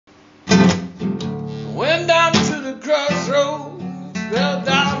crossroad, fell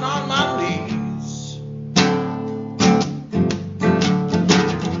down on my knees.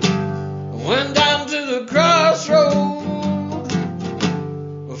 Went down to the crossroad,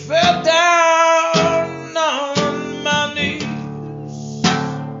 fell down on my knees.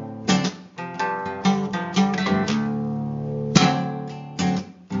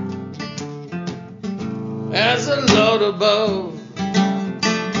 As the Lord above,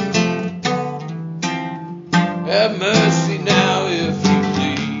 have mercy now, if you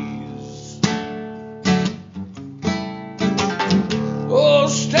please. Oh,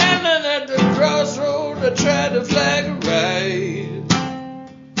 standing at the crossroad, I tried to flag a ride.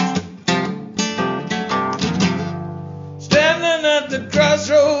 Standing at the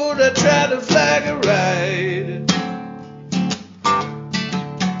crossroad, I tried to flag a ride.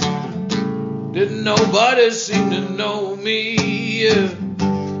 Didn't nobody seem to know me.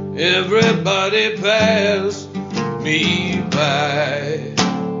 Everybody passed me by.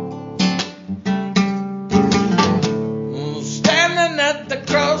 Standing at the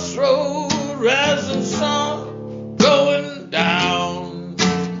crossroad, rising sun going down.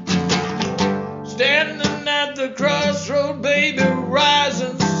 Standing at the crossroad, baby,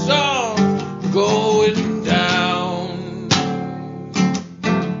 rising sun going down.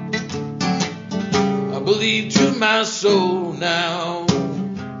 I believe to my soul now,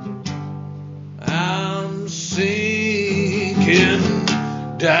 I'm sinking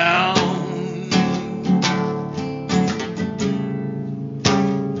down.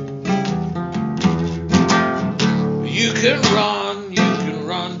 You can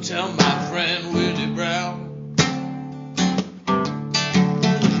run, tell my friend Willie Brown.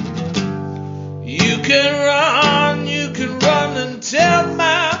 You can run and tell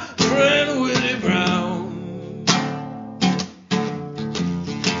my friend Willie Brown.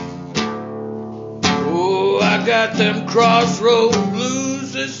 I got them crossroad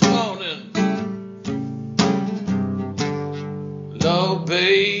blues this morning. Lord,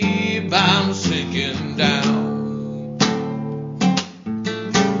 babe, I'm sinking down.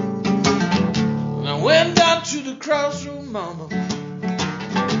 And I went down to the crossroad, mama.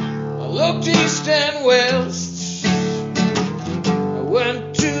 I looked east and west. I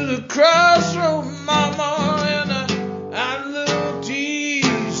went to the crossroad, mama, and I looked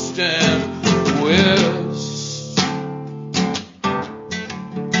east and west.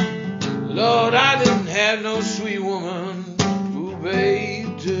 Lord, I didn't have no sweet woman, ooh,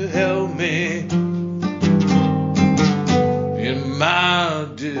 babe, to help